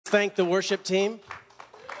thank the worship team.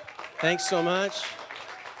 Thanks so much.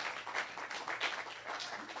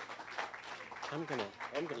 I'm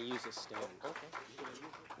gonna use this stand. Okay.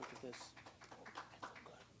 Look at this.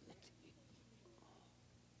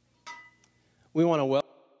 We want to welcome.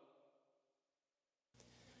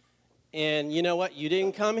 And you know what? You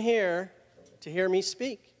didn't come here to hear me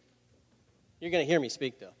speak. You're going to hear me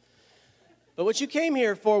speak, though. But what you came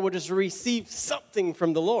here for was to receive something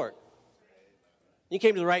from the Lord. You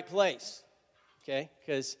came to the right place, okay?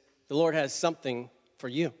 Because the Lord has something for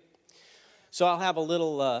you. So I'll have a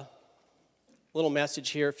little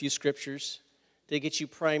message here, a few scriptures to get you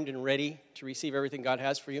primed and ready to receive everything God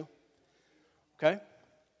has for you, okay?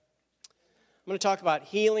 I'm going to talk about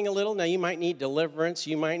healing a little. Now, you might need deliverance.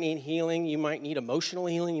 You might need healing. You might need emotional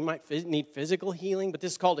healing. You might need physical healing. But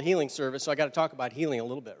this is called a healing service, so I got to talk about healing a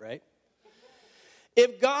little bit, right?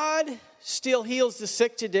 If God still heals the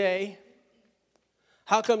sick today,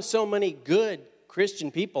 how come so many good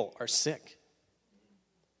Christian people are sick?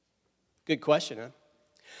 Good question, huh?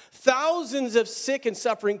 Thousands of sick and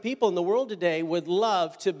suffering people in the world today would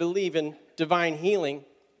love to believe in divine healing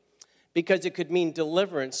because it could mean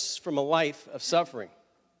deliverance from a life of suffering.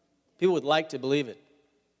 People would like to believe it.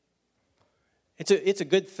 It's a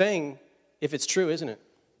good thing if it's true, isn't it?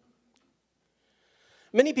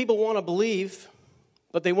 Many people want to believe,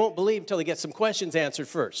 but they won't believe until they get some questions answered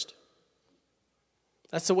first.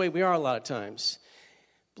 That's the way we are a lot of times.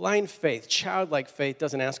 Blind faith, childlike faith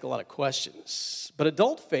doesn't ask a lot of questions. But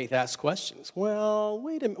adult faith asks questions. Well,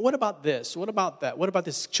 wait a minute. What about this? What about that? What about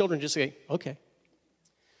this? Children just say, okay.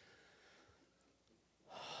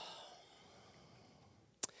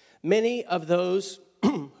 Many of those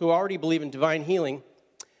who already believe in divine healing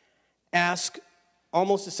ask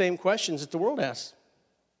almost the same questions that the world asks.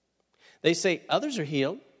 They say, others are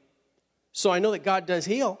healed, so I know that God does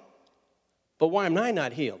heal, but why am I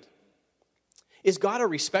not healed? Is God a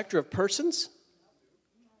respecter of persons?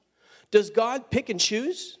 Does God pick and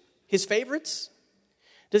choose his favorites?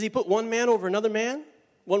 Does he put one man over another man,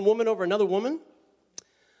 one woman over another woman?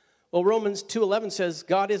 Well, Romans 2:11 says,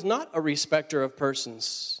 God is not a respecter of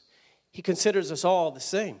persons. He considers us all the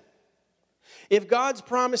same. If God's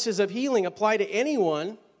promises of healing apply to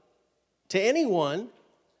anyone,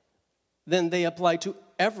 then they apply to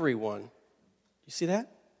everyone. You see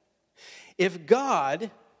that? If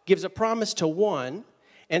God gives a promise to one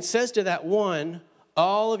and says to that one,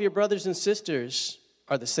 all of your brothers and sisters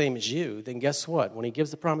are the same as you, then guess what? When he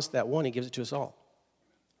gives the promise to that one, he gives it to us all,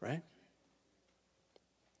 right?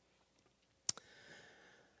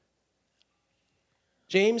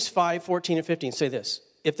 James 5:14 and 15 say this.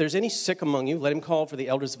 If there's any sick among you, let him call for the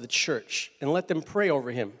elders of the church, and let them pray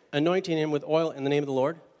over him, anointing him with oil in the name of the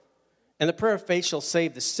Lord. And the prayer of faith shall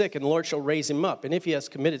save the sick, and the Lord shall raise him up. And if he has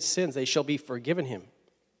committed sins, they shall be forgiven him.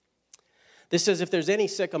 This says, if there's any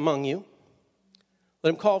sick among you, let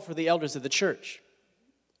him call for the elders of the church.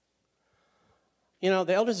 You know,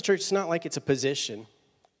 the elders of the church, it's not like it's a position.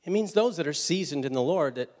 It means those that are seasoned in the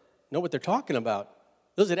Lord that know what they're talking about.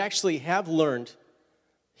 Those that actually have learned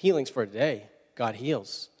healings for today. God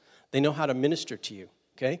heals. They know how to minister to you,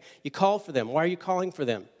 okay? You call for them. Why are you calling for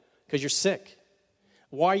them? Because you're sick.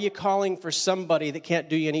 Why are you calling for somebody that can't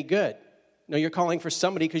do you any good? No, you're calling for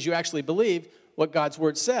somebody because you actually believe what God's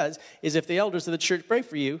word says is if the elders of the church pray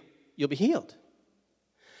for you, you'll be healed.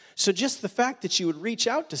 So just the fact that you would reach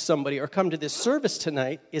out to somebody or come to this service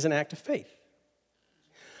tonight is an act of faith.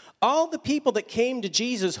 All the people that came to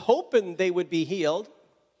Jesus hoping they would be healed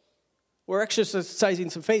were exercising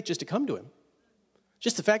some faith just to come to him.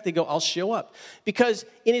 Just the fact they go, I'll show up. Because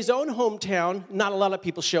in his own hometown, not a lot of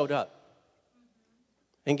people showed up.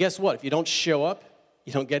 And guess what? If you don't show up,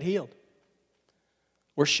 you don't get healed.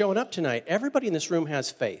 We're showing up tonight. Everybody in this room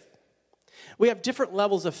has faith. We have different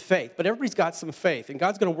levels of faith, but everybody's got some faith, and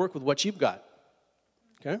God's going to work with what you've got.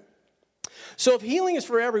 Okay? So if healing is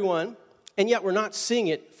for everyone, and yet we're not seeing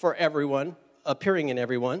it for everyone, appearing in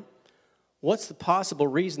everyone, what's the possible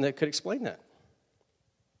reason that could explain that?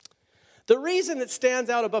 The reason that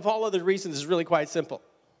stands out above all other reasons is really quite simple.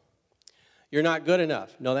 You're not good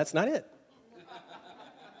enough. No, that's not it.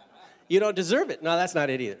 You don't deserve it. No, that's not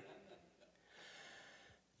it either.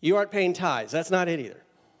 You aren't paying tithes. That's not it either.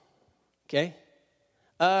 Okay?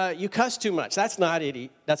 You cuss too much. That's not it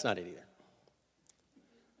either.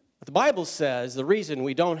 But the Bible says the reason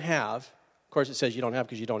we don't have, of course it says you don't have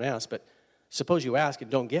because you don't ask, but suppose you ask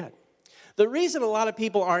and don't get. The reason a lot of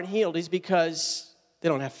people aren't healed is because they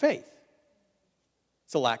don't have faith.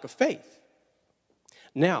 It's a lack of faith.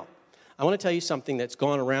 Now, I want to tell you something that's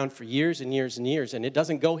gone around for years and years and years, and it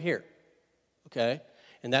doesn't go here, okay?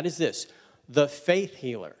 And that is this. The faith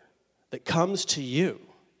healer that comes to you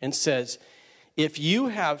and says, if you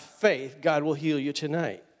have faith, God will heal you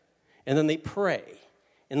tonight. And then they pray.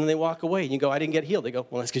 And then they walk away. And you go, I didn't get healed. They go,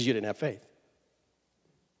 well, that's because you didn't have faith.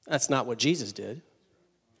 That's not what Jesus did.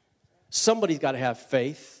 Somebody's got to have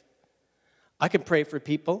faith. I can pray for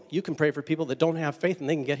people. You can pray for people that don't have faith and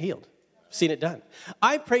they can get healed. I've seen it done.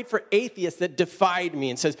 I prayed for atheists that defied me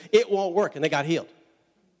and says, it won't work, and they got healed.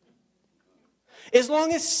 As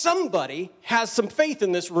long as somebody has some faith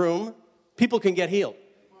in this room, people can get healed.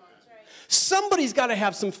 Somebody's got to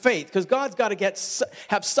have some faith because God's got to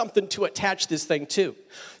have something to attach this thing to.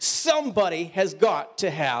 Somebody has got to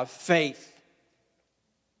have faith.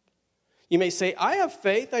 You may say, I have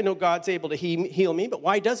faith. I know God's able to heal me, but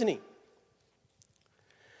why doesn't he?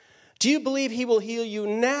 Do you believe he will heal you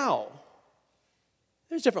now?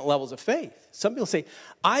 There's different levels of faith. Some people say,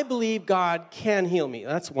 I believe God can heal me.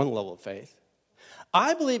 That's one level of faith.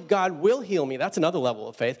 I believe God will heal me. That's another level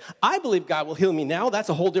of faith. I believe God will heal me now. That's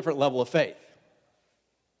a whole different level of faith.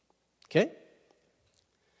 Okay?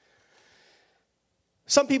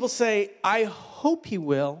 Some people say, I hope he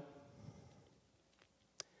will.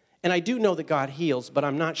 And I do know that God heals, but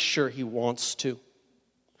I'm not sure he wants to.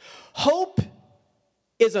 Hope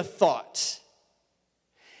is a thought.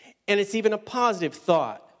 And it's even a positive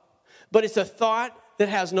thought. But it's a thought that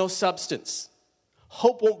has no substance.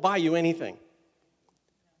 Hope won't buy you anything.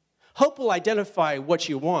 Hope will identify what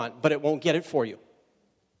you want, but it won't get it for you.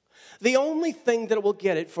 The only thing that will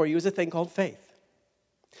get it for you is a thing called faith.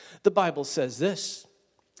 The Bible says this.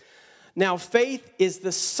 Now, faith is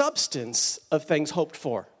the substance of things hoped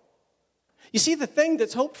for. You see, the thing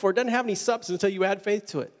that's hoped for doesn't have any substance until you add faith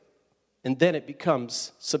to it. And then it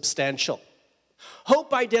becomes substantial.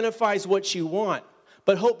 Hope identifies what you want,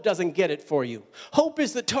 but hope doesn't get it for you. Hope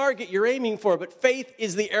is the target you're aiming for, but faith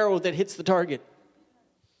is the arrow that hits the target.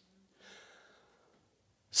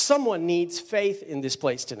 Someone needs faith in this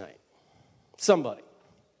place tonight. Somebody.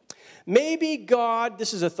 Maybe God,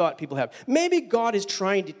 this is a thought people have, maybe God is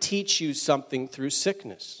trying to teach you something through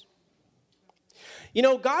sickness. You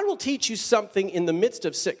know, God will teach you something in the midst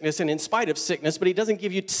of sickness and in spite of sickness, but he doesn't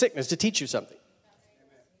give you sickness to teach you something.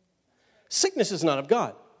 Sickness is not of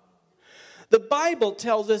God. The Bible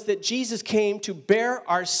tells us that Jesus came to bear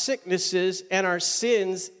our sicknesses and our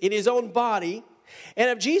sins in his own body. And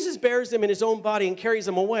if Jesus bears them in his own body and carries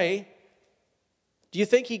them away, do you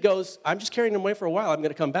think he goes, I'm just carrying them away for a while, I'm going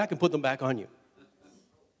to come back and put them back on you?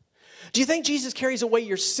 Do you think Jesus carries away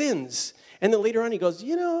your sins and then later on he goes,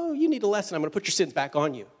 you know, you need a lesson, I'm going to put your sins back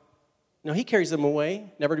on you? No, he carries them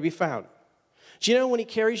away, never to be found. Do you know when he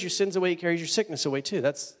carries your sins away, he carries your sickness away too?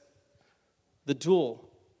 That's the dual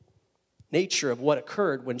nature of what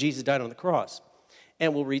occurred when Jesus died on the cross.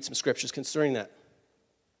 And we'll read some scriptures concerning that.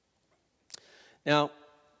 Now,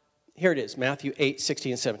 here it is, Matthew 8,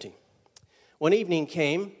 16 and 17. When evening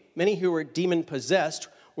came, many who were demon-possessed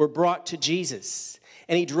were brought to Jesus.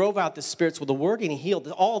 And he drove out the spirits with a word, and he healed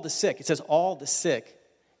all the sick. It says all the sick.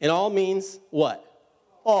 And all means what?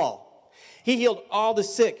 All. He healed all the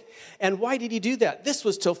sick. And why did he do that? This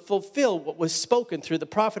was to fulfill what was spoken through the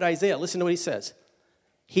prophet Isaiah. Listen to what he says.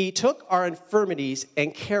 He took our infirmities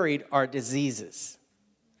and carried our diseases.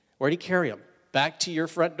 Where'd he carry them? Back to your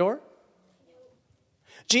front door?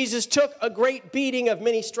 Jesus took a great beating of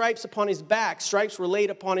many stripes upon his back. Stripes were laid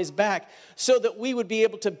upon his back so that we would be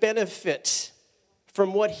able to benefit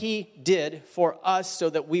from what he did for us so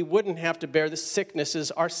that we wouldn't have to bear the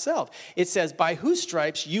sicknesses ourselves. It says, by whose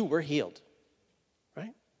stripes you were healed.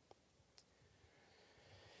 Right?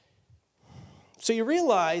 So you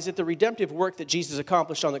realize that the redemptive work that Jesus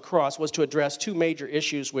accomplished on the cross was to address two major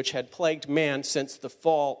issues which had plagued man since the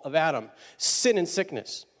fall of Adam: sin and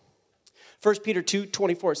sickness. 1 Peter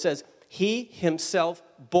 2:24 says, he himself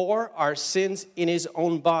bore our sins in his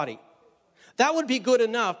own body. That would be good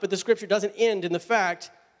enough, but the scripture doesn't end in the fact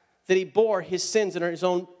that he bore his sins in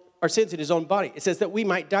our sins in his own body. It says that we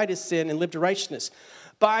might die to sin and live to righteousness,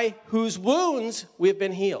 by whose wounds we have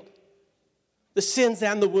been healed. The sins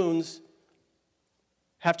and the wounds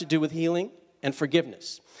have to do with healing and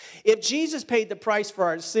forgiveness. If Jesus paid the price for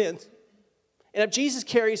our sins, and if Jesus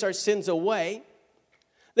carries our sins away,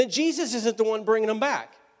 then Jesus isn't the one bringing them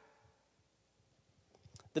back.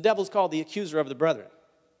 The devil's called the accuser of the brethren.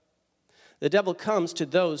 The devil comes to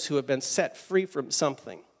those who have been set free from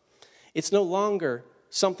something. It's no longer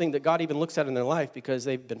something that God even looks at in their life because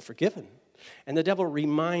they've been forgiven. And the devil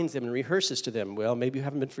reminds them and rehearses to them, well, maybe you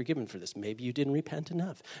haven't been forgiven for this. Maybe you didn't repent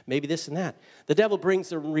enough. Maybe this and that. The devil brings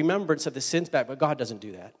the remembrance of the sins back, but God doesn't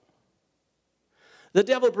do that. The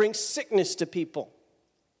devil brings sickness to people.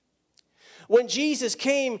 When Jesus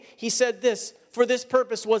came, he said this, "For this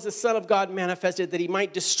purpose was the Son of God manifested, that he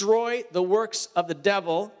might destroy the works of the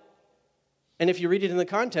devil." And if you read it in the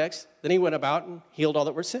context, then he went about and healed all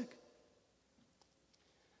that were sick.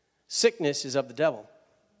 Sickness is of the devil.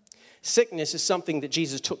 Sickness is something that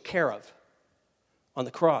Jesus took care of on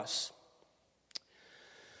the cross.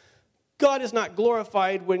 God is not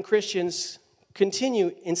glorified when Christians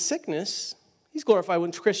continue in sickness. He's glorified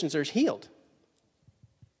when Christians are healed.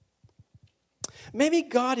 Maybe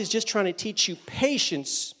God is just trying to teach you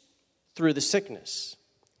patience through the sickness.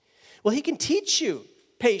 Well, he can teach you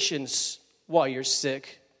patience while you're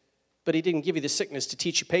sick, but he didn't give you the sickness to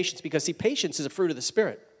teach you patience, because, see, patience is a fruit of the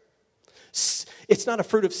Spirit. It's not a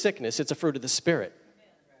fruit of sickness, it's a fruit of the Spirit.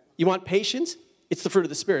 You want patience? It's the fruit of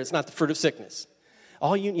the Spirit. It's not the fruit of sickness.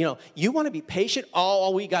 You want to be patient,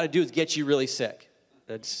 all we got to do is get you really sick.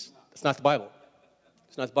 That's not the Bible.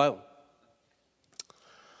 It's not the Bible.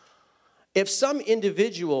 If some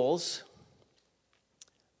individuals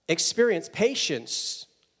experience patience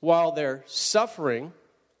while they're suffering,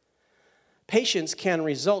 patience can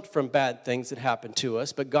result from bad things that happen to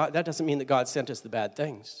us, but that doesn't mean that God sent us the bad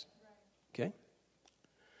things. Okay?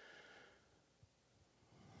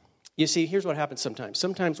 You see, here's what happens sometimes.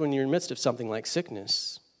 Sometimes when you're in the midst of something like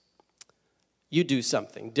sickness, you do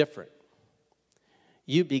something different.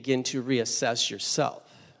 You begin to reassess yourself,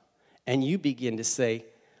 and you begin to say,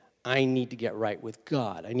 I need to get right with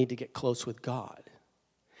God. I need to get close with God.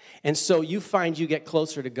 And so you find you get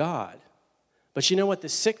closer to God. But you know what? The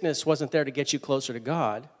sickness wasn't there to get you closer to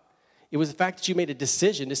God. It was the fact that you made a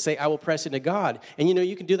decision to say, I will press into God. And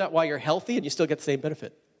you can do that while you're healthy and you still get the same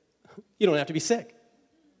benefit. You don't have to be sick.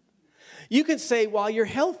 You can say, while you're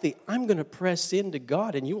healthy, I'm going to press into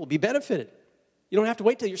God and you will be benefited. You don't have to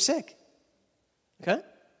wait till you're sick. Okay?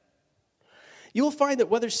 You will find that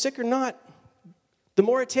whether sick or not, the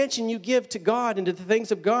more attention you give to God and to the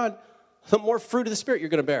things of God, the more fruit of the Spirit you're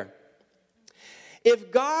going to bear.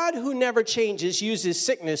 If God, who never changes, uses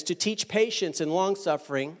sickness to teach patience and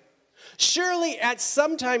long-suffering, surely at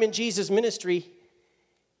some time in Jesus' ministry,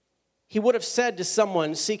 he would have said to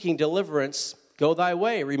someone seeking deliverance, go thy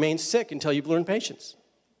way, remain sick until you've learned patience.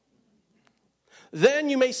 Then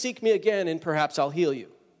you may seek me again, and perhaps I'll heal you.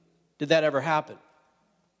 Did that ever happen?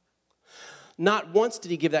 Not once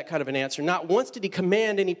did he give that kind of an answer. Not once did he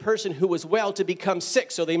command any person who was well to become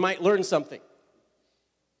sick so they might learn something.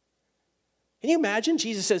 Can you imagine?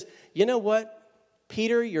 Jesus says, you know what?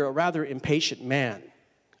 Peter, you're a rather impatient man.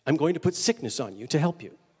 I'm going to put sickness on you to help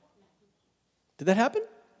you. Did that happen?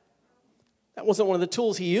 That wasn't one of the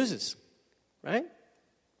tools he uses, right?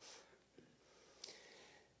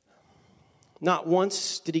 Not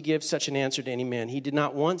once did he give such an answer to any man. He did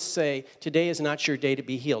not once say, today is not your day to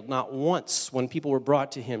be healed. Not once when people were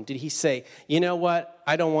brought to him did he say, you know what,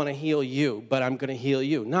 I don't want to heal you, but I'm going to heal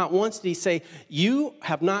you. Not once did he say, you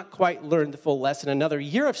have not quite learned the full lesson. Another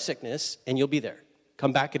year of sickness, and you'll be there.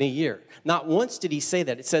 Come back in a year. Not once did he say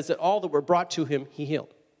that. It says that all that were brought to him, he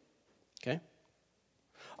healed. Okay?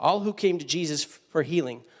 All who came to Jesus for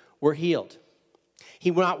healing were healed.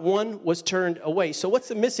 Not one was turned away. So what's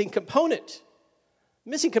the missing component?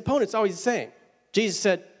 Missing component's always the same. Jesus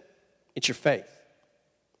said, it's your faith.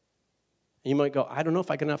 And you might go, I don't know if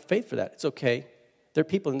I got enough faith for that. It's okay. There are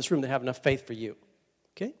people in this room that have enough faith for you.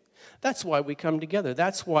 Okay? That's why we come together.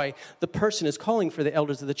 That's why the person is calling for the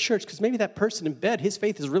elders of the church, because maybe that person in bed, his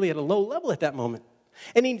faith is really at a low level at that moment.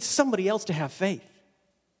 And he needs somebody else to have faith.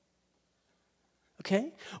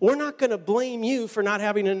 Okay? We're not going to blame you for not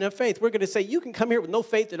having enough faith. We're going to say, you can come here with no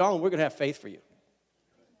faith at all, and we're going to have faith for you.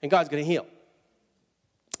 And God's going to heal.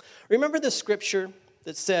 Remember the scripture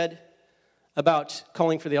that said about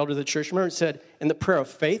calling for the elder of the church? Remember it said, and the prayer of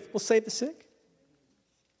faith will save the sick?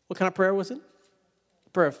 What kind of prayer was it?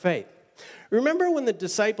 Prayer of faith. Remember when the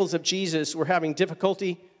disciples of Jesus were having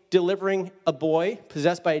difficulty delivering a boy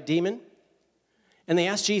possessed by a demon? And they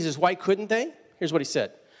asked Jesus, why couldn't they? Here's what he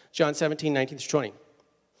said. John 17, 19-20.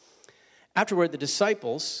 Afterward, the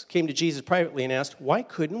disciples came to Jesus privately and asked, why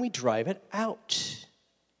couldn't we drive it out?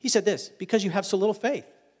 He said this, because you have so little faith.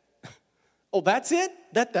 Oh, that's it?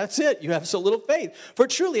 That's it. You have so little faith. For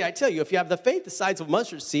truly, I tell you, if you have the faith the size of a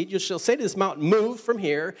mustard seed, you shall say to this mountain, move from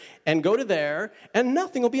here and go to there, and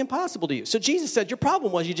nothing will be impossible to you. So Jesus said, your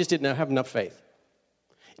problem was you just didn't have enough faith.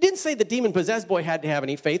 He didn't say the demon-possessed boy had to have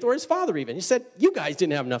any faith, or his father even. He said, you guys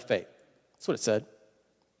didn't have enough faith. That's what it said.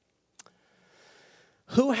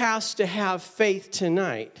 Who has to have faith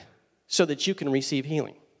tonight so that you can receive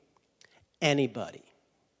healing? Anybody.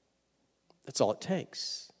 That's all it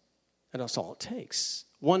takes. That's all it takes.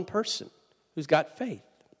 One person who's got faith.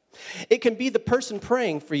 It can be the person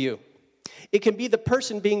praying for you. It can be the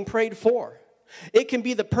person being prayed for. It can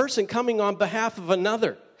be the person coming on behalf of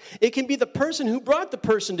another. It can be the person who brought the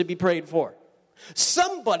person to be prayed for.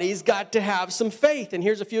 Somebody's got to have some faith. And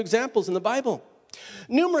here's a few examples in the Bible.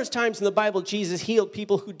 Numerous times in the Bible, Jesus healed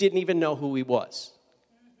people who didn't even know who he was.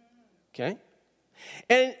 Okay?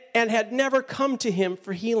 And had never come to him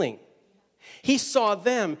for healing. He saw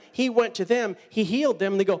them. He went to them. He healed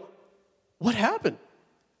them. And they go, what happened?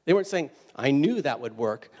 They weren't saying, I knew that would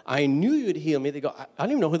work. I knew you'd heal me. They go, I don't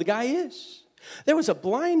even know who the guy is. There was a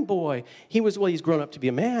blind boy. He's grown up to be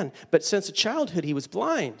a man. But since childhood, he was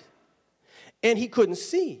blind. And he couldn't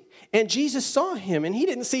see. And Jesus saw him. And he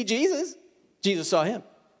didn't see Jesus. Jesus saw him.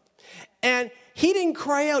 And he didn't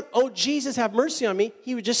cry out, oh, Jesus, have mercy on me.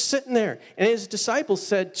 He was just sitting there. And his disciples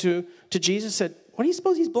said to Jesus, what do you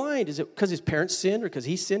suppose he's blind? Is it because his parents sinned or because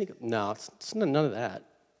he sinned? He goes, no, it's none of that.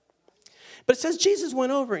 But it says Jesus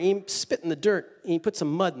went over and he spit in the dirt. And he put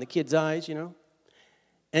some mud in the kid's eyes, And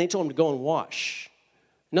he told him to go and wash.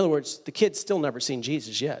 In other words, the kid's still never seen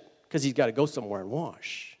Jesus yet because he's got to go somewhere and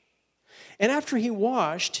wash. And after he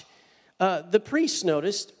washed, the priest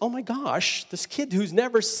noticed, oh my gosh, this kid who's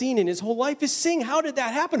never seen in his whole life is seeing. How did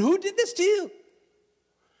that happen? Who did this to you?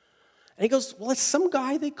 And he goes, well, it's some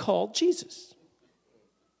guy they called Jesus.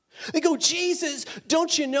 They go, Jesus,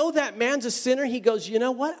 don't you know that man's a sinner? He goes, you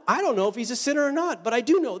know what? I don't know if he's a sinner or not, but I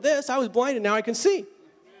do know this. I was blind and now I can see.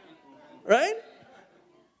 Right?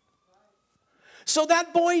 So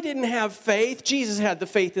that boy didn't have faith. Jesus had the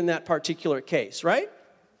faith in that particular case, right?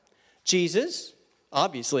 Jesus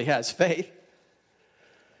obviously has faith.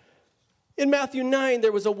 In Matthew 9,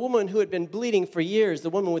 there was a woman who had been bleeding for years, the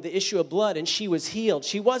woman with the issue of blood, and she was healed.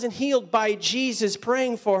 She wasn't healed by Jesus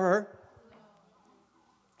praying for her.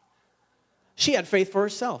 She had faith for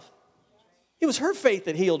herself. It was her faith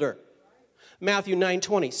that healed her. Matthew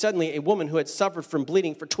 9:20, suddenly a woman who had suffered from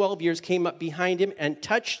bleeding for 12 years came up behind him and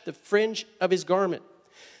touched the fringe of his garment.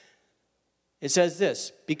 It says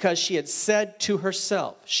this, because she had said to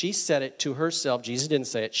herself, she said it to herself, Jesus didn't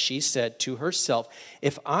say it, she said to herself,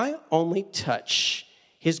 if I only touch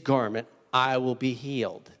his garment, I will be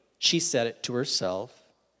healed. She said it to herself.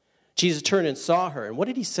 Jesus turned and saw her, and what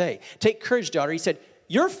did he say? Take courage, daughter. He said,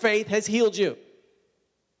 your faith has healed you.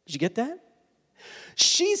 Did you get that?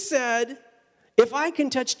 She said, if I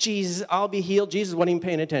can touch Jesus, I'll be healed. Jesus wasn't even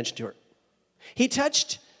paying attention to her.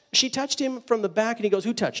 She touched him from the back, and he goes,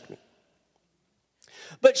 who touched me?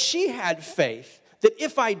 But she had faith that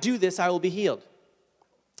if I do this, I will be healed.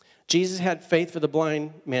 Jesus had faith for the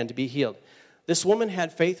blind man to be healed. This woman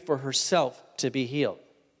had faith for herself to be healed.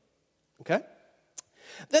 Okay?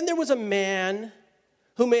 Then there was a man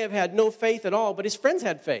who may have had no faith at all, but his friends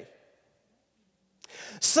had faith.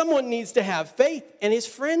 Someone needs to have faith, and his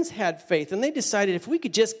friends had faith, and they decided if we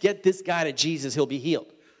could just get this guy to Jesus, he'll be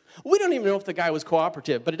healed. We don't even know if the guy was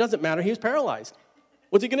cooperative, but it doesn't matter. He was paralyzed.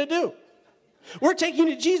 What's he going to do? We're taking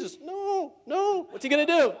you to Jesus. No. What's he going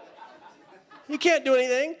to do? He can't do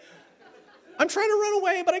anything. I'm trying to run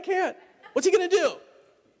away, but I can't. What's he going to do?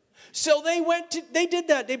 So they did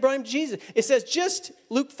that. They brought him to Jesus. It says,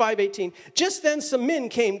 Luke 5:18, just then some men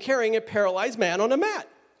came carrying a paralyzed man on a mat.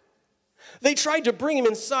 They tried to bring him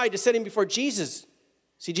inside to set him before Jesus.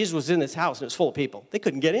 See, Jesus was in this house and it was full of people. They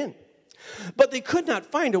couldn't get in. But they could not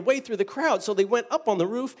find a way through the crowd, so they went up on the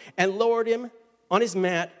roof and lowered him on his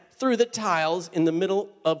mat through the tiles in the middle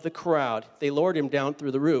of the crowd. They lowered him down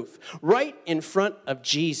through the roof, right in front of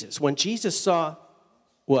Jesus. When Jesus saw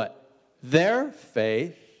what? Their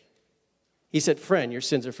faith, he said, friend, your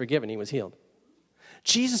sins are forgiven. He was healed.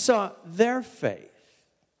 Jesus saw their faith.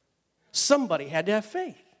 Somebody had to have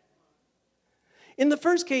faith. In the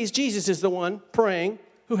first case, Jesus is the one praying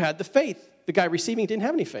who had the faith. The guy receiving didn't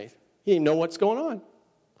have any faith. He didn't know what's going on.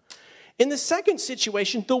 In the second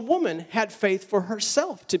situation, the woman had faith for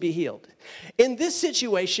herself to be healed. In this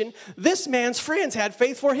situation, this man's friends had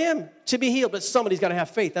faith for him to be healed. But somebody's got to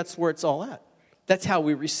have faith. That's where it's all at. That's how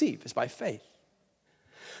we receive, is by faith.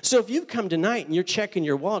 So if you've come tonight and you're checking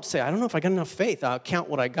your wallet to say, I don't know if I got enough faith, I'll count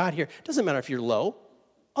what I got here. It doesn't matter if you're low.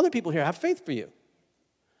 Other people here have faith for you.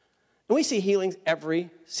 And we see healings every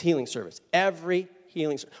healing service. Every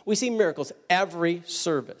healing service. We see miracles every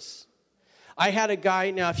service. I had a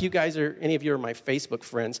guy, now if you guys are, any of you are my Facebook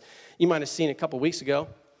friends, you might have seen a couple weeks ago,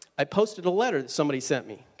 I posted a letter that somebody sent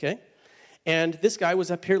me, okay? And this guy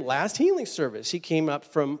was up here last healing service. He came up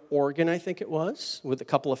from Oregon, I think it was, with a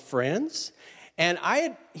couple of friends. And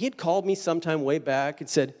he had called me sometime way back and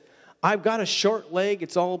said, I've got a short leg,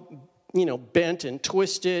 it's all, bent and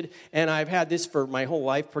twisted, and I've had this for my whole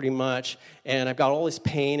life pretty much, and I've got all this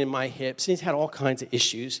pain in my hips, and he's had all kinds of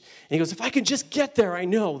issues. And he goes, if I can just get there, I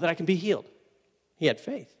know that I can be healed. He had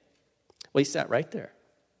faith. Well, he sat right there.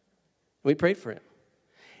 We prayed for him.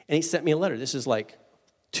 And he sent me a letter. This is like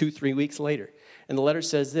 2-3 weeks later. And the letter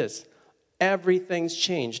says this: everything's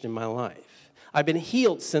changed in my life. I've been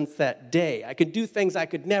healed since that day. I can do things I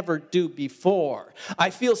could never do before. I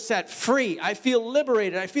feel set free. I feel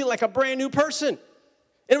liberated. I feel like a brand new person.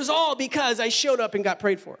 It was all because I showed up and got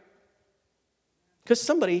prayed for. Because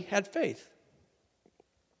somebody had faith.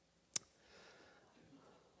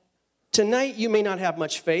 Tonight, you may not have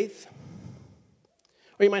much faith.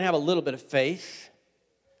 Or you might have a little bit of faith.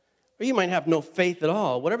 Or you might have no faith at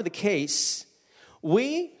all. Whatever the case,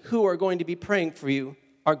 we who are going to be praying for you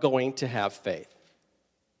are going to have faith.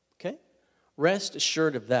 Okay? Rest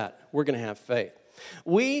assured of that. We're going to have faith.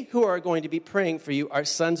 We who are going to be praying for you are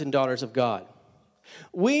sons and daughters of God.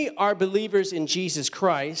 We are believers in Jesus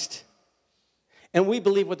Christ, and we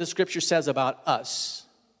believe what the Scripture says about us.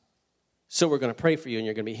 So we're going to pray for you, and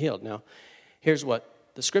you're going to be healed. Now, here's what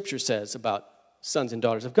the Scripture says about sons and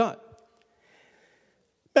daughters of God.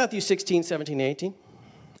 Matthew 16, 17, 18.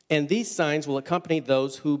 And these signs will accompany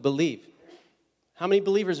those who believe. How many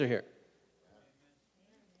believers are here?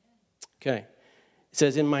 Okay. It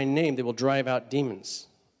says, in my name they will drive out demons.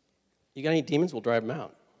 You got any demons? We'll drive them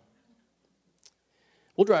out.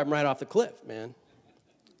 We'll drive them right off the cliff, man.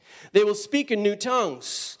 They will speak in new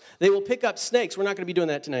tongues. They will pick up snakes. We're not going to be doing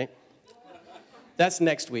that tonight. That's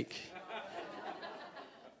next week.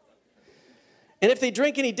 And if they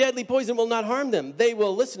drink any deadly poison, it will not harm them. They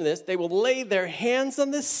will, listen to this, they will lay their hands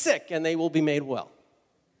on the sick and they will be made well.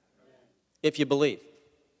 If you believe.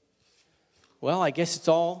 Well, I guess it's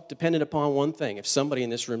all dependent upon one thing. If somebody in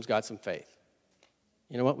this room's got some faith.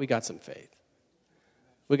 You know what? We got some faith.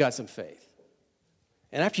 We got some faith.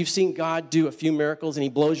 And after you've seen God do a few miracles and he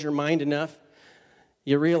blows your mind enough,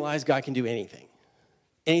 you realize God can do anything.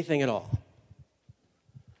 Anything at all.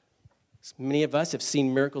 Many of us have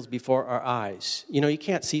seen miracles before our eyes. You know, you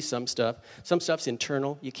can't see some stuff. Some stuff's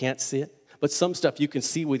internal. You can't see it. But some stuff you can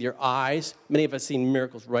see with your eyes. Many of us have seen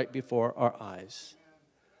miracles right before our eyes.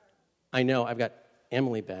 I know. I've got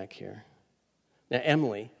Emily back here. Now,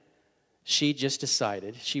 Emily, she just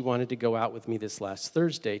decided she wanted to go out with me this last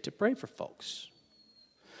Thursday to pray for folks.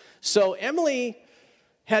 So Emily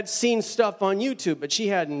had seen stuff on YouTube, but she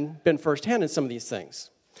hadn't been firsthand in some of these things.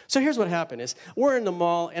 So here's what happened is, we're in the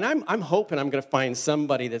mall, and I'm hoping I'm going to find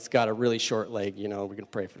somebody that's got a really short leg. You know, we're going to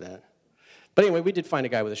pray for that. But anyway, we did find a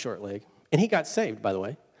guy with a short leg, and he got saved, by the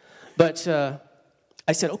way. But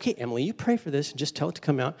I said, okay, Emily, you pray for this and just tell it to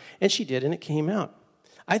come out. And she did, and it came out.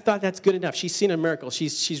 I thought that's good enough. She's seen a miracle.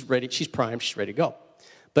 She's ready. She's primed. She's ready to go.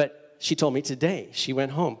 But she told me today she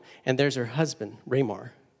went home, and there's her husband,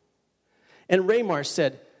 Raymar. And Raymar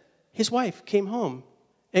said his wife came home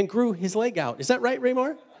and grew his leg out. Is that right,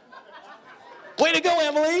 Raymar? Way to go,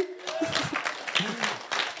 Emily.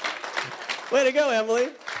 Way to go, Emily.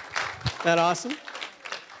 Isn't that awesome?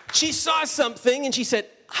 She saw something, and she said,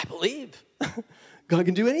 I believe. God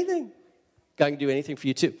can do anything. God can do anything for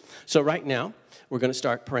you, too. So right now, we're going to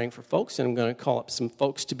start praying for folks, and I'm going to call up some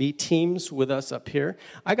folks to be teams with us up here.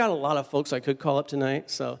 I got a lot of folks I could call up tonight,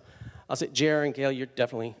 so I'll say, Jer and Gail, you're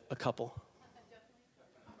definitely a couple.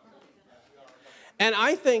 And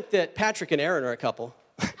I think that Patrick and Aaron are a couple.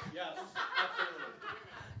 Yes, absolutely.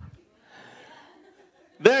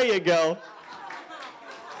 There you go.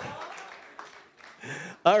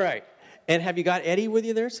 All right. And have you got Eddie with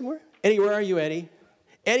you there somewhere? Eddie, where are you, Eddie?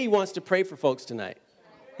 Eddie wants to pray for folks tonight.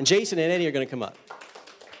 And Jason and Eddie are going to come up.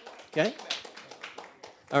 Okay?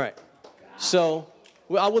 All right. So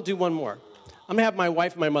I will do one more. I'm going to have my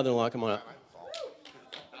wife and my mother-in-law come on up.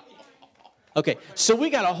 Okay, so we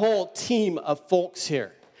got a whole team of folks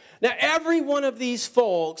here. Now, every one of these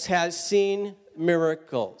folks has seen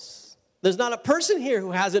miracles. There's not a person here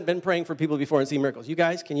who hasn't been praying for people before and seen miracles. You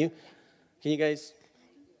guys, can you guys?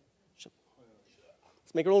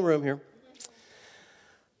 Let's make a little room here.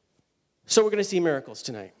 So we're going to see miracles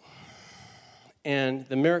tonight. And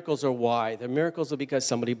the miracles are why? The miracles are because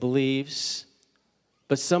somebody believes.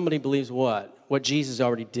 But somebody believes what? What Jesus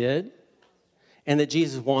already did. And that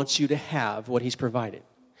Jesus wants you to have what he's provided.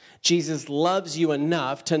 Jesus loves you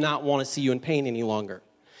enough to not want to see you in pain any longer.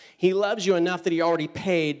 He loves you enough that he already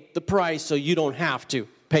paid the price so you don't have to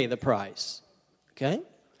pay the price. Okay?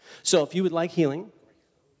 So if you would like healing,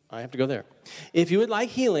 I have to go there. If you would like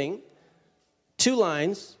healing, 2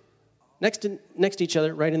 lines next to each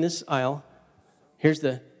other, right in this aisle.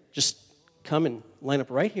 Just come and line up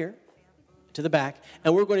right here to the back.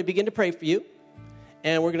 And we're going to begin to pray for you.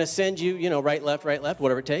 And we're going to send you, right, left,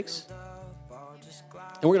 whatever it takes.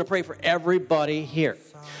 And we're going to pray for everybody here.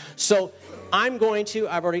 So I've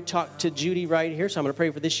already talked to Judy right here, so I'm going to pray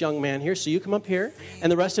for this young man here. So you come up here,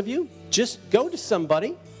 and the rest of you, just go to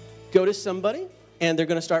somebody, and they're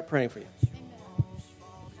going to start praying for you.